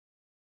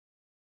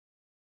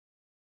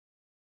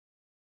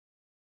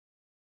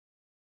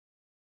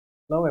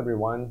Hello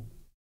everyone.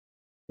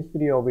 In this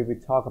video we will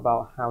talk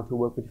about how to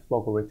work with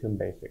Flowgorithm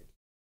basics.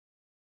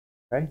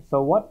 Okay,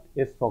 so what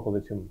is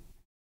Flowgorithm?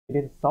 It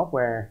is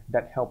software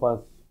that helps us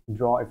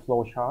draw a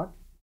flowchart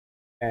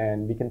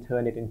and we can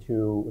turn it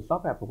into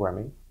software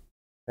programming.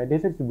 Okay,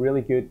 this is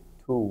really good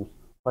tools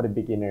for the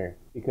beginner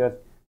because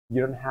you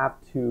don't have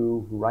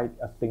to write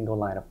a single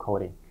line of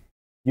coding.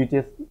 You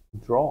just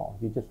draw,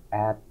 you just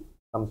add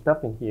some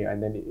stuff in here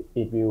and then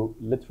it will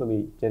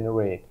literally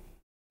generate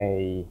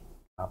a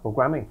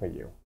programming for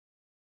you.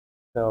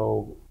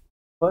 So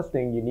first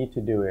thing you need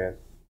to do is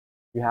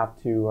you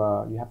have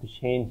to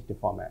change the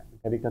format,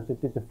 okay? Because this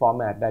is a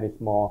format that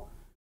is more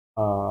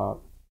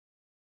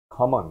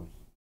common.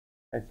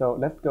 And so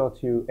let's go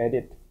to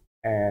edit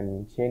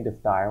and change the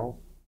styles.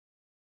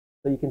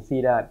 So you can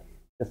see that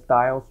the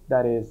styles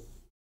that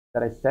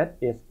I set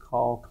is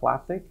called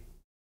classic,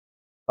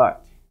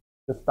 but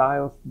the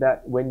styles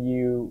that when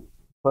you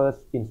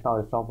first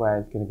install the software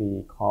is going to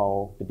be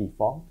called the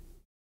default.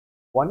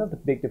 One of the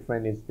big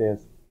difference is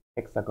this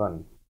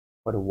hexagon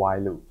for the while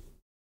loop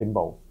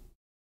symbol.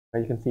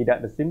 Now you can see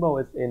that the symbol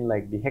is in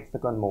like the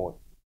hexagon mode,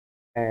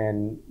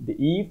 and the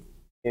if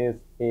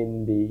is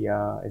in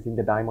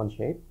the diamond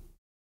shape.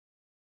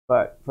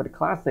 But for the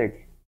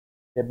classic,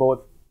 they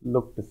both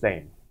look the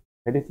same.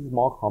 And this is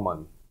more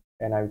common,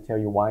 and I'll tell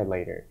you why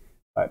later.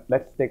 But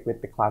let's stick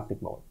with the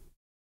classic mode.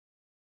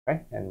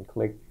 Okay, and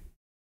click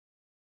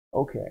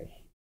OK.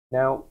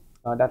 Now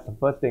that's the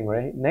first thing,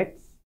 right?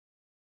 Next,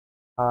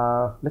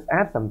 let's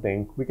add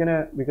something. We're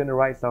gonna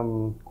write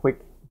some quick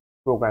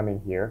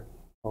programming here.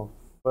 So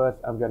first,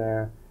 I'm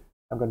gonna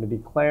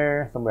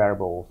declare some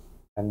variables,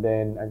 and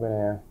then I'm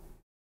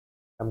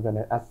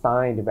gonna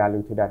assign the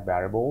value to that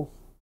variables,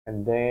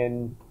 and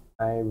then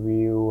I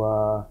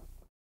will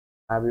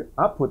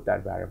output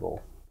that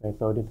variable. Okay,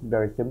 so this is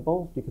very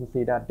simple. You can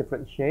see that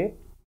different shape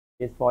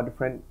is for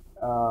different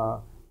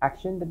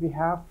action that we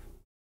have.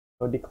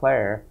 So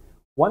declare.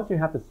 Once you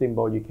have the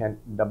symbol, you can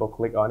double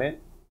click on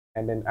it,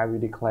 and then I will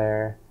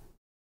declare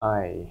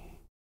I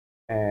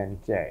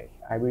and j.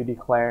 I will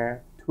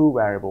declare two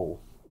variables.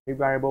 A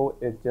variable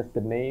is just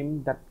the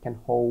name that can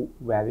hold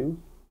values,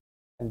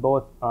 and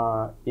both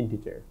are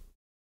integer.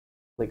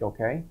 Click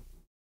OK.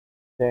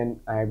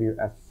 Then I will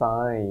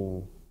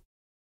assign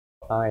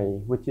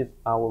I, which is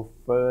our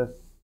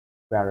first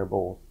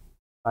variable,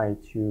 I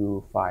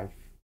to 5.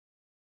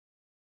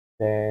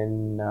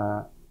 Then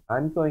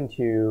I'm going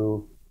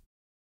to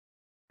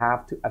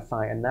have to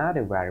assign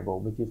another variable,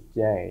 which is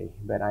j,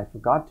 but I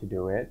forgot to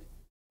do it.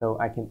 So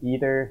I can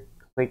either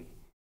click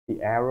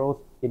the arrows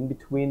in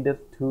between these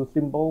two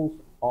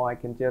symbols, or I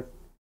can just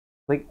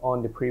click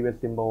on the previous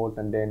symbols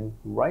and then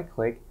right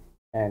click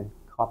and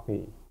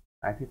copy.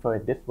 I prefer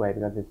it this way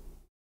because it's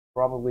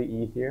probably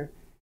easier.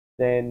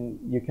 Then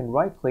you can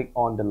right click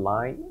on the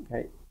line.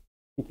 Okay,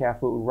 be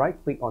careful, right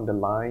click on the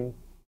line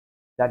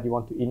that you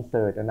want to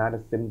insert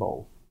another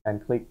symbol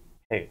and click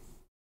paste.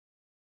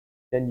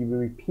 Then you will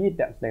repeat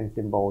that same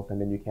symbols,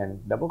 and then you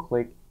can double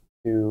click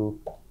to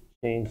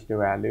change the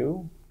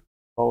value,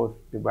 both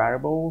the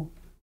variable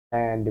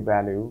and the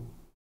value.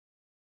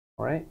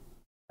 All right,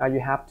 now you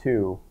have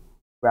two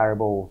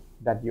variables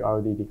that you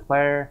already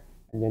declare,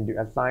 and then you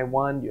assign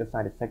one, you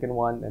assign the second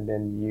one, and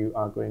then you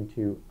are going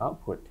to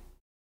output.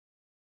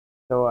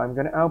 So I'm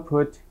going to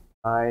output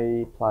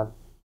I plus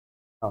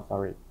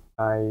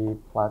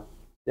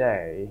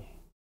j.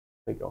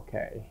 Click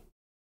OK.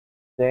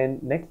 Then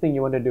next thing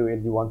you want to do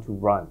is you want to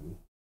run.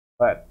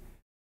 But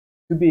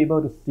to be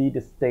able to see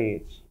the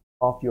stage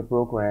of your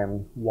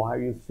program while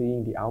you're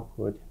seeing the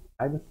output,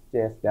 I would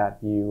suggest that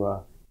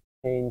you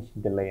change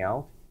the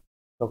layout.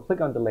 So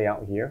click on the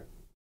layout here,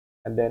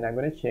 and then I'm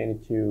going to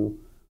change it to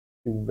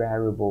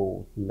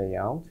variable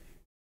layout.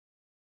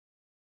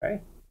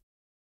 Okay.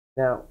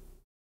 Now,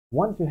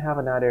 once you have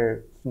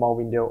another small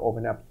window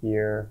open up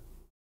here,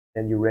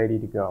 then you're ready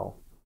to go.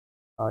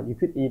 You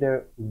could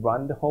either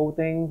run the whole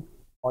thing,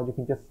 or you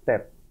can just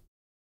step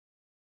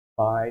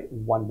by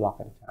one block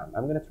at a time.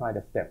 I'm going to try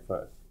the step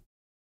first.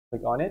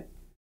 Click on it.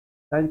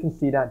 Now you can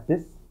see that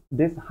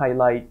this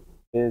highlight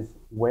is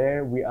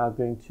where we are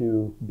going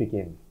to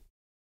begin.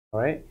 All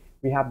right,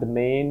 we have the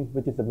main,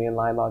 which is the main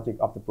line logic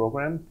of the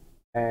program,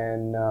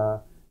 and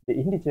the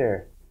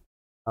integer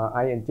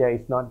I and j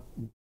is not,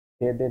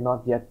 they're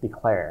not yet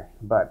declared,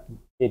 but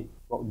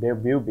there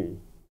will be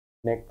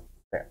next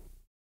step.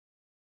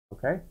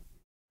 Okay,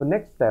 so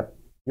next step,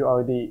 you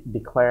already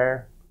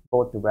declare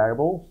both the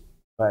variables,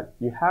 but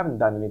you haven't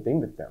done anything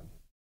with them.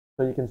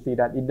 So you can see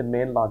that in the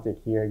main logic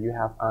here, you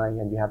have I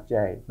and you have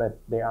j,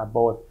 but they are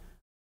both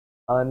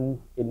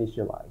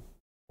uninitialized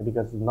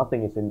because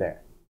nothing is in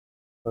there.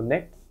 So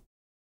next,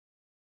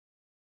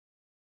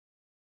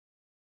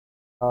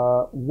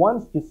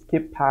 once you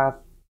skip past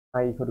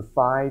I equal to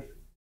 5,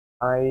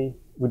 I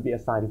would be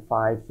assigned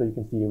 5, so you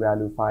can see the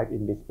value 5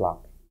 in this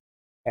block.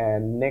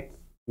 And next,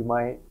 you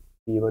might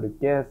be able to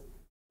guess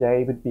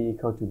j would be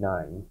equal to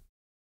 9.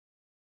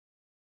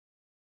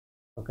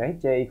 Okay,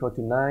 j equal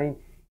to 9.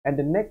 And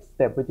the next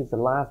step, which is the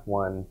last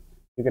one,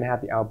 you're going to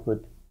have the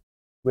output,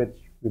 which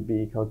would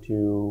be equal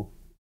to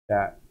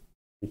that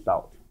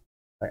result.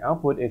 My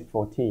output is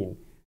 14.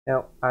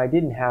 Now, I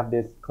didn't have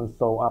this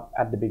console up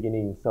at the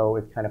beginning, so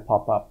it kind of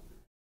pop up.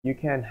 You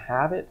can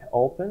have it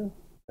open.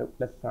 So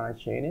let's try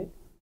change it.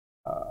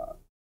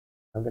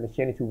 I'm going to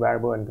change it to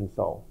variable and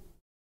console.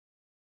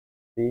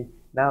 See,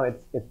 now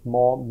it's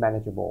more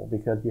manageable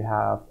because you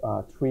have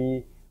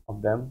 3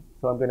 of them.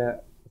 So I'm going to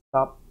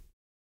stop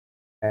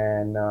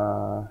and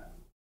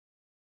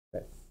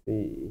let's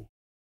see.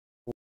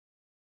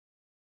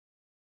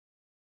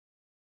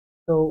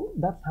 So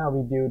that's how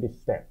we do the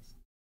steps.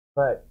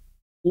 But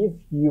if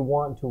you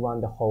want to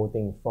run the whole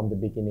thing from the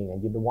beginning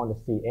and you don't want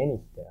to see any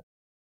steps,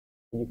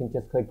 you can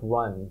just click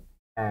run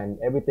and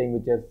everything will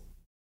just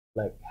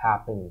like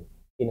happen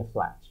in a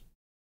flash.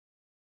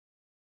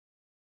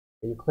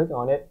 When you click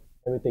on it,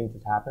 everything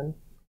just happens.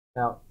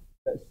 Now,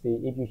 let's see,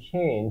 if you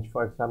change,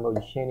 for example,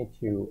 you change it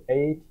to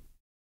 8,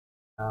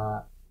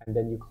 and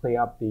then you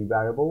clear up the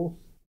variables,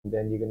 and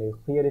then you're going to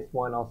clear this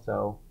one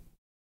also,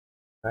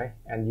 right?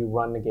 And you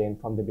run again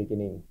from the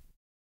beginning.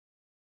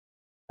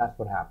 That's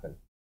what happened.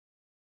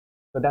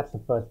 So that's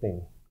the first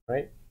thing,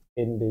 right?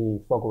 In the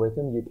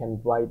Flowgorithm, you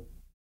can write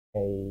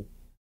a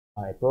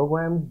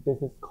program. This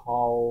is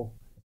called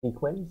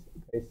sequence,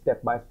 okay,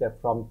 step by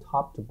step from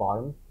top to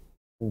bottom,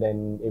 and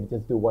then it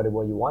just do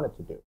whatever you want it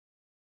to do.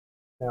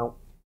 Now,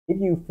 if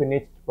you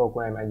finish the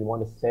program and you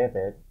want to save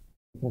it,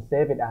 you can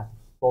save it as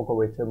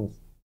Flowgorithms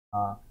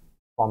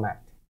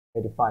format,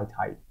 a file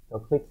type. So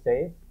click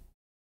save,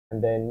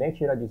 and then make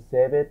sure that you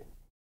save it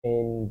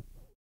in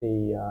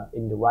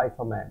the right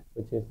format,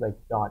 which is like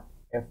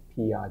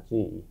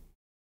 .fprg.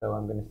 So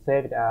I'm going to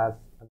save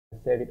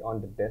it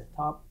on the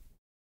desktop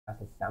as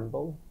a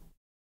sample.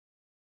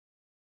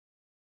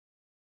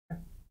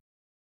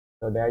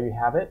 So there you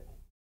have it.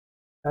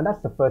 Now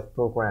that's the first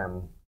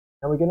program.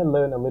 Now we're going to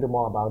learn a little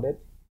more about it,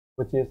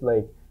 which is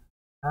like,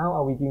 how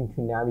are we going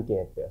to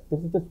navigate this? This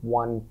is just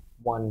one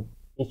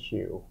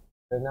issue.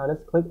 So now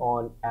let's click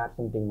on add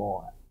something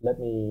more. Let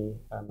me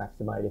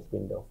maximize this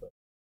window first.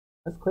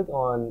 Let's click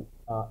on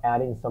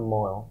adding some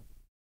more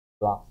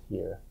blocks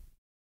here.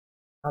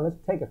 Now let's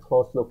take a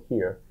close look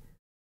here.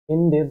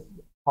 In this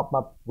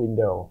pop-up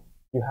window,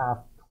 you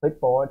have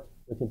clipboard,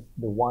 which is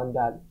the one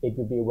that it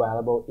will be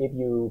available if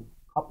you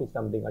copy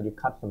something or you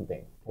cut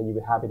something. Okay, you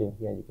will have it in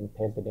here. You can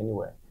paste it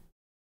anywhere.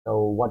 So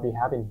what we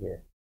have in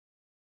here,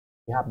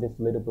 we have this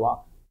little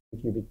block.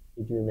 If you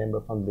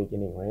remember from the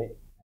beginning, right?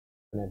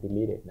 I'm gonna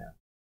delete it now.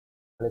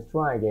 Let's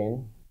try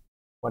again.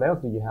 What else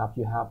do you have?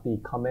 You have the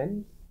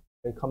comments.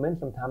 The comments,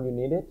 sometimes you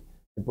need it.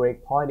 The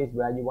breakpoint is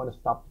where you want to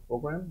stop the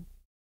program.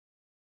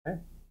 Okay,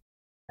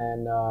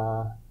 and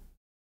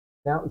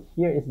now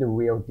here is the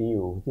real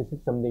deal. This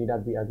is something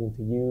that we are going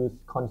to use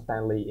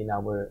constantly in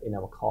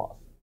our course.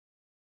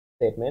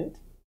 Statement.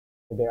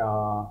 There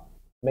are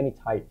many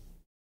types.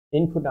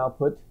 Input,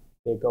 output,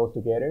 they go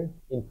together.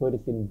 Input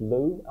is in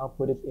blue,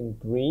 output is in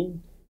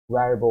green.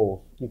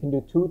 Variables. You can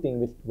do 2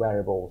 things with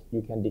variables.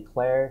 You can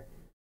declare,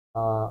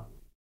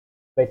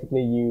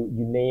 basically you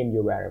name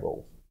your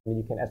variables, and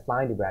you can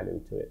assign the value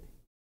to it.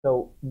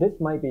 So this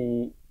might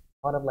be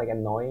sort of like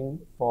annoying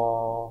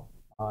for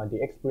the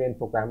experienced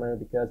programmer,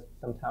 because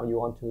sometimes you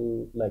want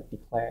to like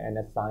declare and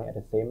assign at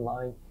the same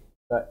line,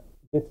 but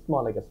this is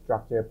more like a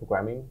structured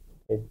programming.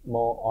 It's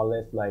more or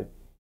less like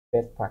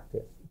best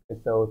practice.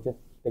 So just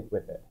stick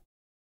with it.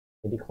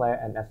 You declare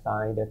and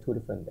assign, they're 2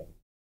 different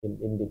things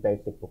in the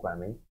basic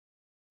programming.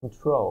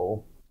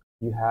 Control,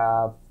 you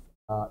have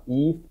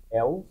if,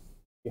 else,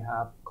 you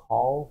have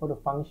call for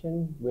the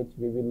function, which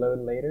we will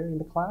learn later in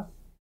the class.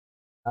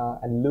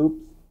 And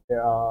loops,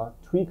 there are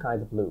 3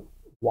 kinds of loops: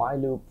 while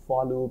loop,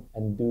 for loop,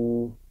 and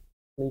do.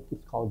 I think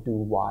it's called do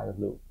while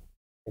loop.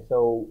 Okay,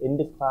 so in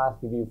this class,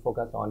 we will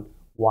focus on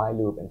while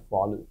loop and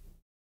for loop.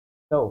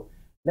 So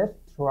let's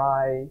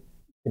try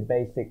the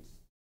basics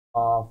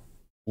of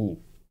if.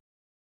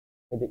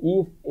 Okay, the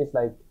if is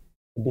like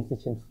a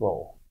decision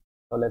flow.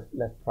 So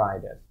let's try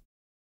this.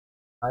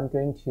 I'm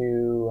going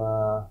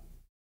to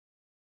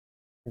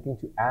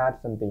add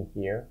something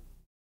here.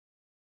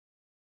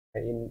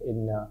 Okay,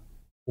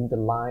 in the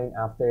line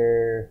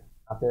after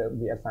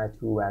we assign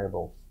 2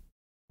 variables,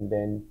 and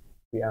then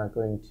we are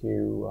going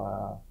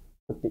to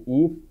put the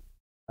if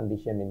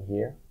condition in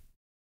here.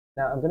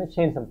 Now I'm going to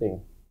change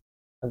something.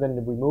 I'm going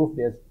to remove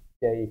this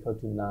j equal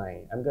to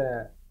 9. I'm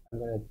gonna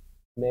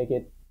make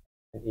it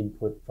an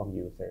input from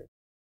user.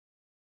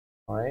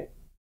 All right,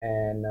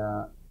 and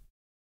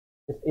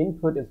this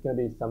input is going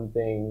to be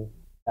something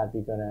that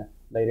we're gonna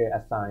later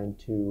assign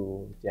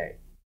to j.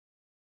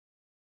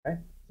 Okay,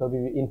 so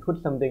we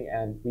input something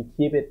and we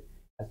keep it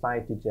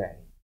assigned to j.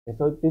 And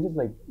so this is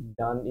like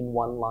done in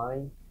one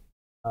line.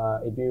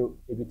 If you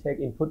take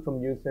input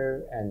from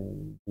user,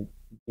 and the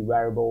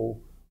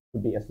variable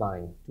would be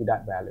assigned to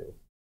that value.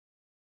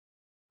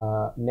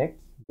 Next,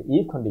 the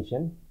if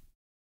condition.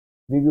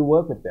 We will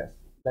work with this.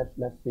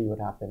 Let's see what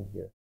happens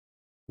here.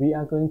 We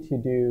are going to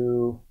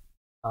do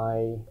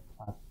I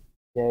plus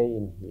j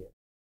in here.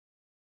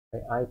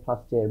 Okay, I plus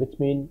j, which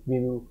means we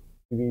will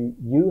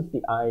use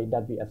the I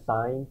that we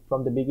assigned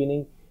from the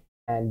beginning,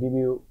 and we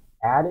will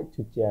add it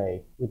to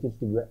j, which is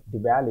the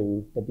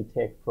value that we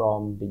take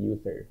from the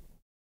user.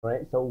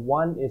 Right? So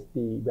one is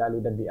the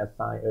value that we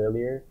assigned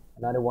earlier.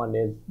 Another one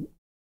is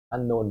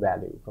unknown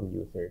value from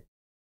user.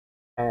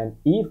 And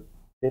if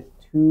this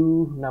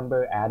two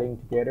number adding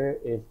together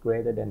is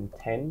greater than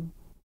 10,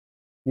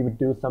 we would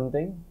do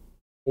something.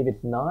 If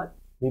it's not,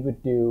 we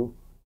would do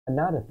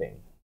another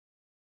thing.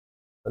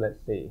 So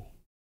let's see.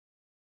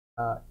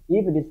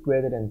 If it is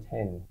greater than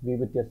 10, we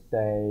would just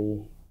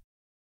say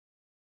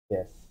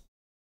yes,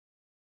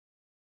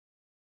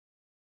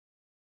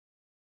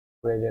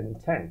 greater than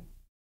 10.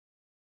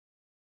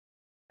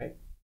 Right?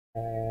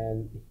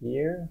 And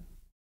here,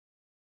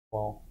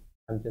 well,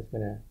 I'm just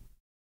gonna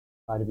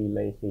try to be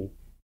lazy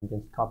and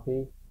just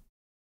copy,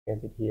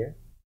 paste it here,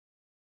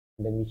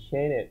 and then we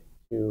change it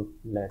to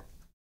less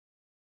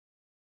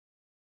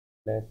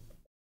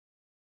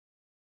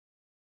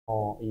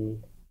or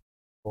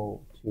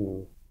equal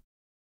to,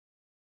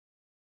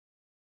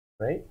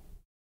 right?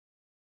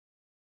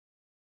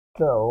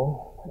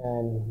 So,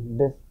 and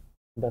this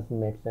doesn't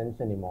make sense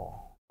anymore.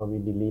 So we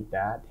delete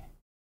that.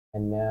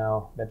 And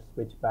now let's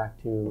switch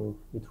back to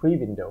the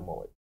 3-window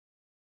mode.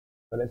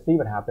 So let's see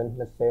what happens.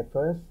 Let's save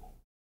first.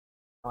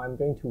 Now I'm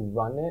going to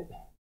run it.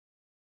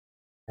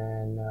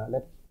 And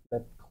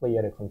let's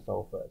clear the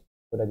console first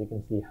so that you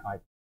can see how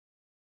I'm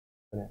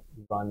going to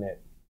run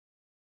it.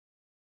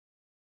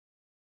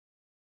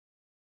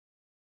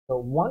 So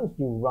once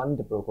you run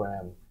the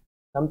program,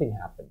 something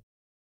happens.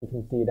 You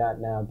can see that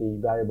now the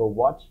variable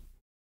watch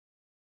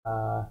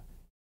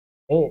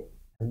 8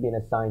 has been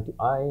assigned to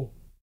I.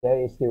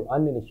 J is still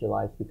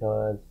uninitialized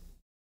because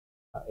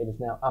it is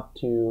now up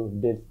to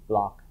this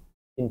block,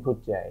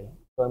 input J.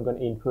 So I'm going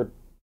to input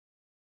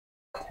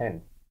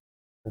 10.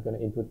 I'm going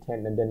to input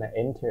 10 and then I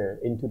enter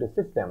into the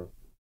system.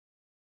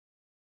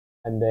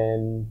 And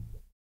then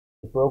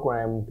the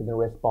program is going to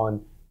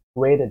respond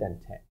greater than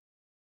 10.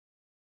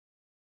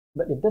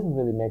 But it doesn't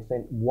really make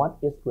sense. What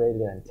is greater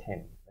than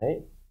 10,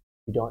 right?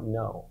 We don't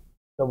know.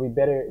 So we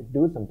better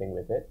do something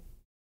with it.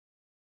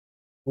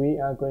 We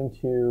are going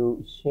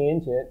to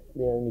change it.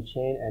 We are going to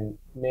change and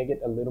make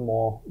it a little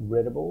more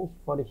readable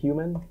for the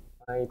human.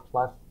 I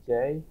plus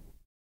j,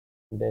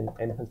 and then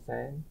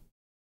ampersand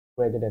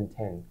greater than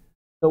 10.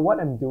 So what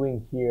I'm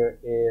doing here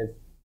is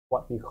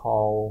what we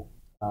call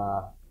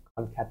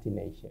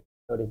concatenation.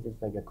 So this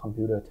is like a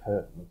computer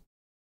term.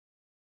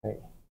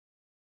 Right?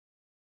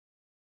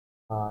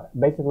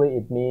 Basically,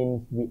 it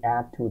means we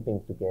add two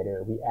things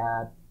together. We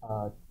add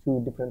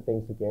two different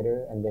things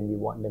together, and then we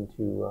want them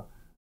to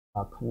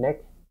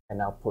connect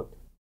and output.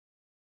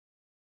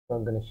 So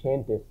I'm going to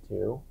change this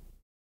to,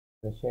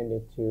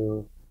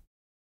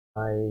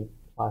 I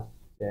plus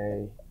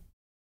j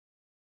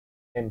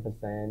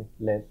ampersand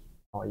less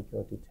or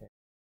equal to 10.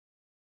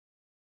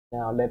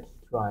 Now let's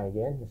try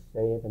again. Let's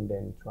save and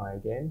then try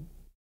again.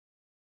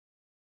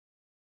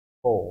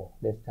 4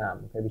 this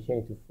time. Okay, we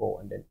change to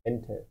 4 and then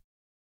enter.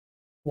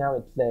 Now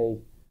it says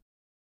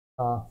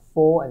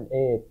 4 and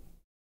 8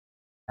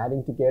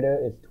 adding together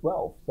is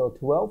 12. So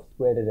 12 is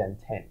greater than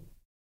 10.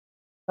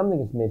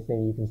 Something is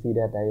missing. You can see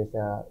that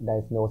there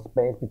is no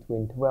space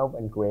between 12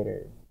 and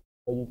greater.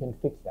 So you can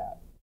fix that.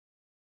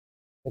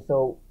 And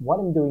so what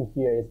I'm doing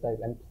here is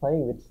that I'm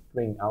playing with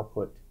string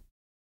output.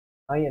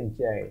 I and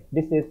j.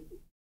 This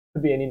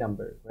could be any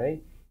number,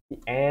 right? The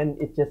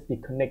and is just the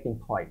connecting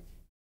point.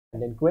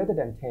 And then greater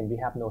than 10, we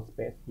have no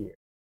space here,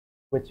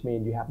 which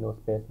means you have no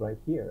space right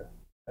here.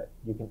 But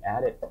you can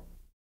add it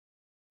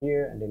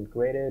here, and then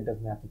greater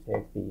doesn't have to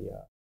take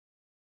the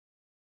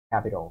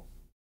capitals.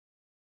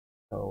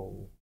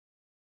 So,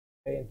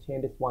 okay, and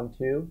change this one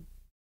too.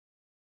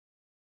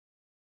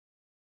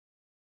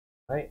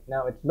 Right,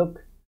 now it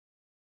looks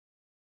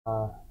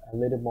a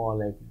little more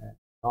like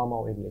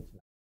normal English.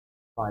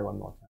 Try one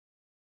more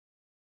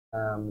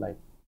time. Like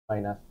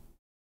minus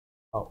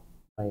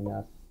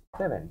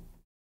 7.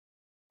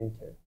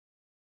 Enter.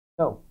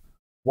 So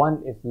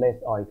 1 is less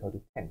or equal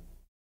to 10.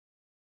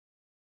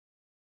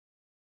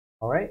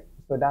 All right,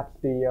 so that's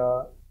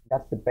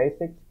the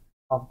basics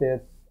of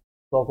this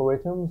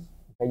logarithms.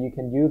 Okay, you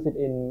can use it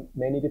in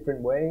many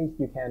different ways.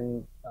 You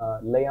can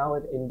lay out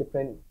it in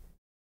different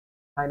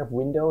kind of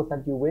windows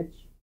that you wish.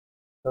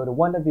 So the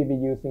one that we'll be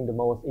using the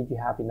most, if you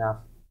have enough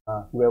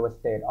real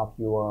estate of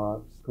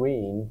your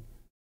screen,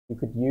 you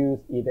could use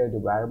either the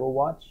variable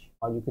watch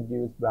or you could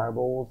use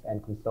variables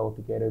and console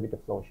together with the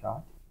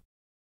flowchart.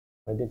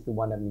 So this is the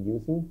one that I'm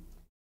using.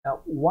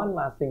 Now, one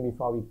last thing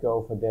before we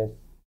go for this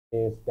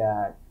is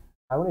that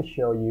I want to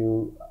show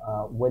you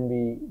when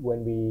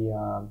we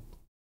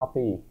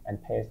copy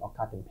and paste or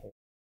cut and paste.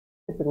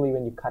 Typically,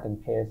 when you cut and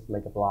paste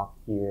like a block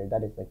here,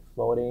 that is like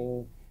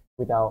floating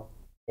without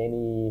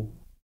any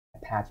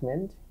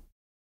attachment,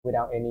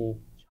 without any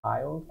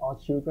child or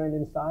children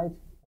inside.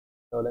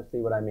 So let's see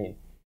what I mean.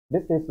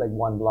 This is like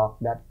one block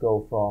that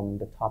go from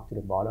the top to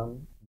the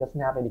bottom. It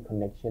doesn't have any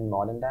connection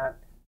more than that.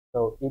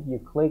 So if you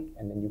click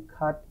and then you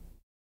cut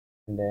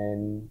and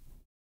then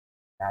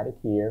add it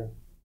here,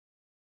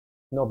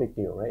 no big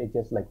deal, right? It's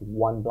just like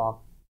one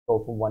block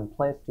go from one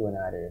place to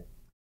another.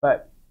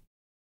 But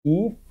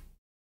if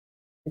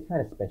it's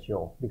kind of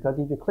special because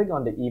if you click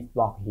on the if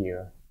block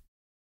here,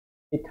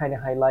 it kind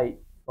of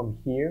highlights from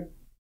here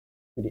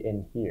to the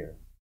end here,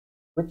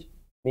 which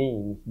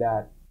means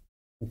that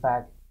in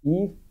fact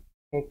if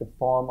take the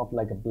form of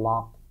like a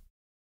block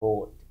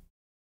code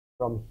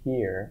from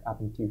here up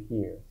into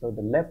here, so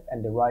the left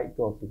and the right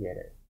goes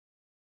together,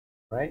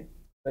 right?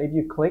 So if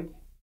you click,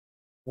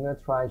 I'm gonna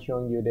try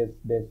showing you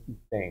this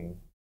thing,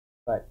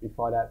 but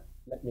before that,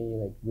 let me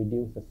like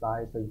reduce the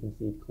size so you can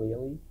see it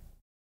clearly.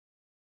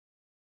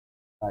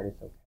 That is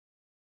okay.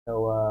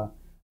 So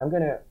I'm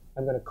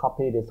gonna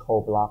copy this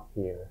whole block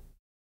here.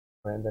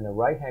 I'm gonna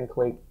right hand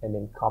click and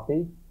then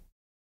copy.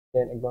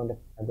 Then I'm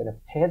gonna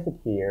paste it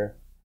here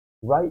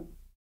right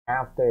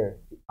after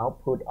the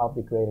output of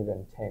the greater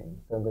than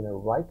 10. So I'm gonna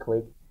right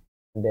click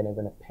and then I'm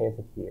gonna paste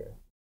it here.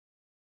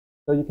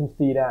 So you can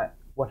see that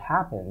what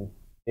happened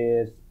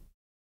is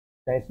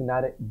there's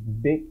another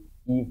big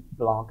if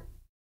block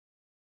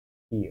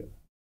here,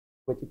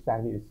 which is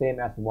exactly the same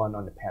as one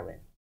on the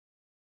parent,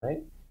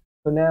 right?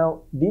 So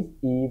now this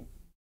if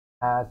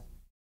has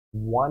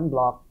one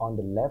block on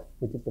the left,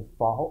 which is the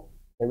for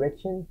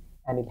direction,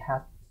 and it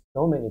has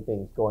so many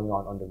things going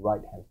on the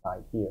right hand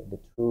side here, the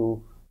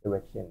true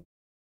direction,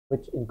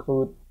 which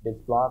include this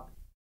block,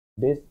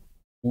 this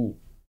if,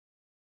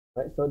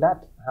 right? So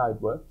that's how it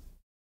works,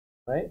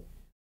 right?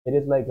 It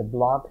is like a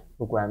block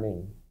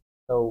programming.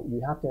 So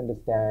you have to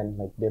understand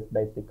like this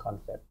basic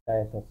concept.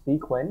 There's a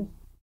sequence,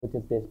 which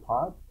is this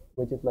part,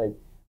 which is like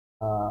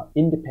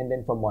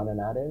independent from one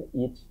another,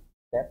 each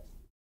steps.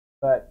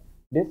 But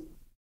this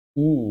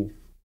if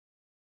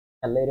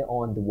and later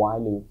on the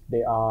while loops,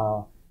 they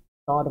are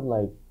sort of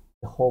like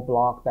the whole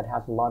block that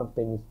has a lot of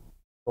things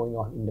going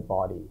on in the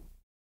body.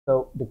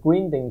 So the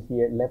green things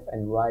here, left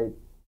and right,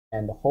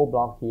 and the whole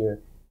block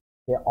here,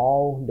 they're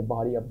all the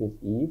body of this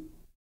if.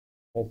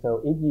 Okay,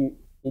 so if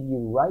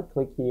you right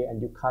click here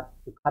and you cut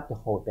the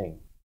whole thing,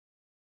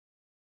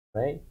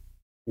 right?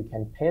 You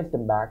can paste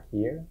them back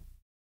here,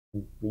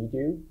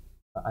 redo,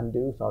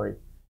 undo, sorry,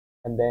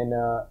 and then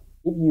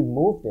if you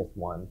move this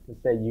one, to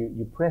say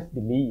you press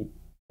delete,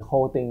 the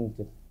whole thing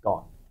just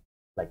gone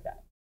like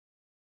that,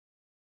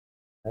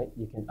 right?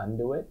 You can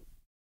undo it.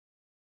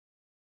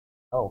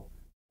 Oh,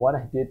 what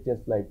I did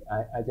just like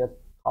I just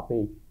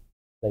copied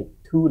like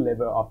 2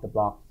 levels of the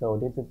block, so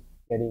this is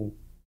getting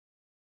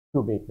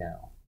too big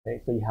now.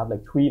 Okay, so you have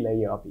like 3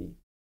 layers of each.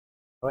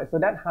 All right, so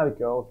that's how it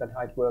goes. That's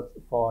how it works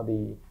for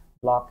the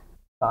block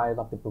side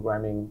of the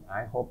programming.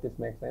 I hope this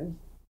makes sense.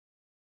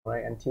 All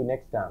right, until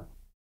next time.